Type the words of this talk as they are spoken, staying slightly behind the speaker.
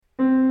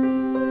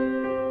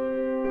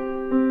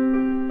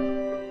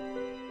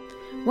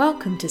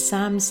Welcome to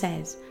Sam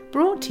Says,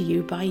 brought to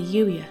you by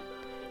Youier.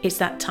 It's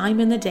that time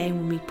in the day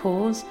when we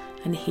pause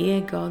and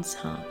hear God's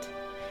heart.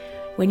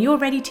 When you're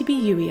ready to be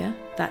Youier,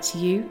 that's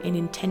you in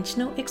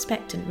intentional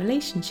expectant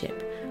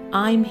relationship,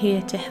 I'm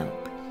here to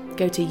help.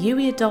 Go to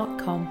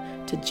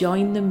youier.com to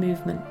join the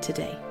movement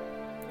today.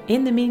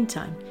 In the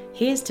meantime,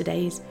 here's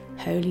today's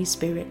Holy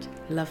Spirit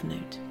Love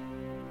Note.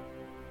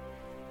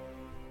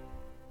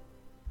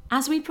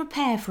 As we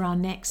prepare for our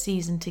next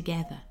season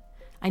together,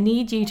 I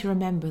need you to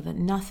remember that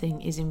nothing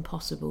is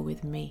impossible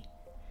with me.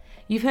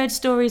 You've heard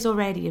stories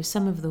already of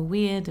some of the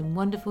weird and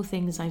wonderful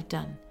things I've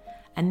done,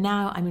 and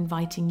now I'm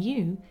inviting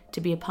you to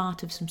be a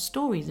part of some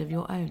stories of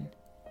your own.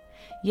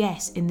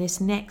 Yes, in this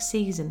next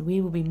season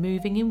we will be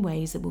moving in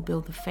ways that will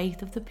build the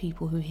faith of the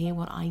people who hear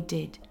what I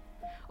did.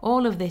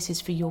 All of this is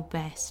for your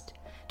best,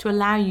 to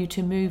allow you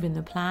to move in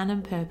the plan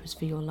and purpose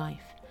for your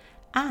life.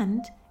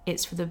 And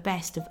it's for the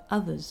best of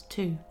others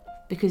too.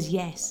 Because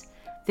yes,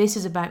 this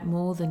is about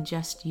more than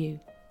just you.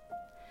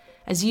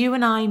 As you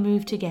and I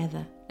move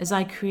together, as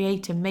I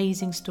create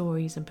amazing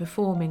stories and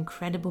perform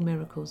incredible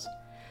miracles,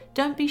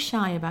 don't be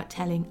shy about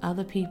telling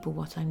other people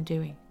what I'm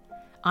doing.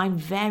 I'm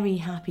very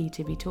happy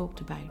to be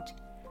talked about.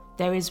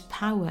 There is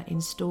power in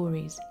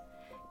stories.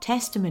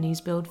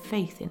 Testimonies build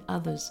faith in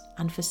others,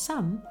 and for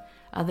some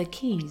are the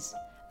keys,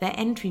 their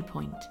entry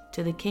point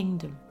to the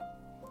kingdom.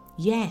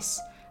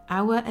 Yes,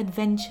 our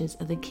adventures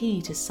are the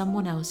key to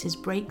someone else's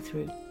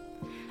breakthrough.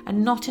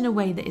 And not in a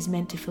way that is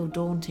meant to feel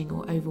daunting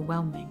or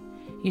overwhelming.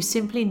 You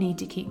simply need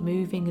to keep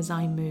moving as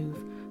I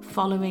move,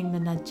 following the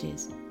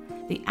nudges.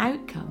 The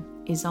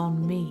outcome is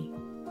on me.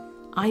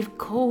 I've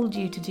called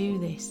you to do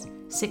this.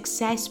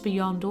 Success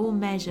beyond all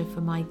measure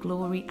for my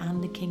glory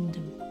and the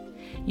kingdom.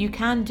 You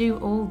can do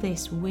all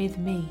this with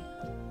me.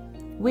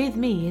 With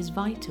me is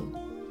vital.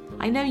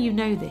 I know you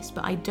know this,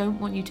 but I don't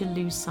want you to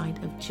lose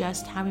sight of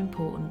just how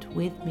important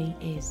with me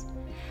is.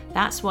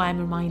 That's why I'm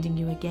reminding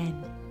you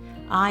again.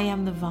 I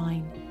am the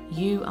vine,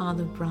 you are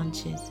the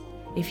branches.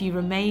 If you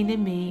remain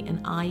in me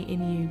and I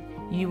in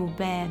you, you will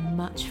bear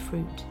much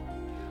fruit.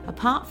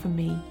 Apart from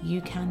me,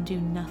 you can do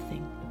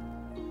nothing.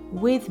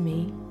 With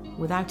me,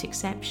 without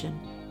exception,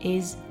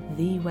 is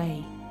the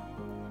way.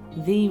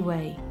 The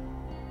way.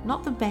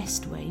 Not the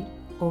best way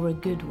or a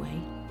good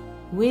way.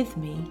 With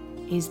me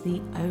is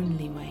the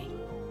only way.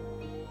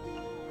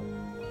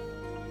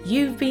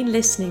 You've been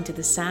listening to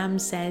the Sam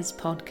Says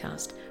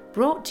podcast,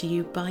 brought to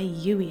you by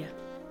Youier.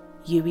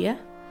 Youier,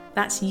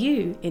 that's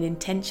you in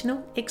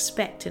intentional,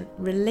 expectant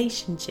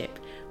relationship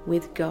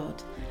with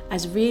God,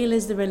 as real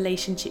as the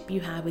relationship you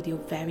have with your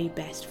very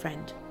best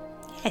friend.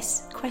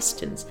 Yes,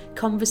 questions,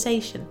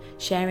 conversation,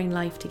 sharing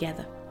life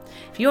together.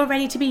 If you're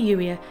ready to be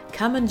Youier,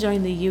 come and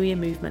join the Youier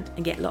movement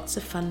and get lots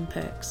of fun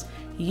perks.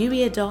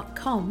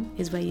 Youier.com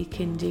is where you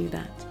can do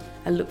that.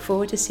 I look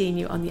forward to seeing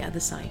you on the other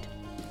side.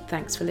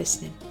 Thanks for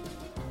listening.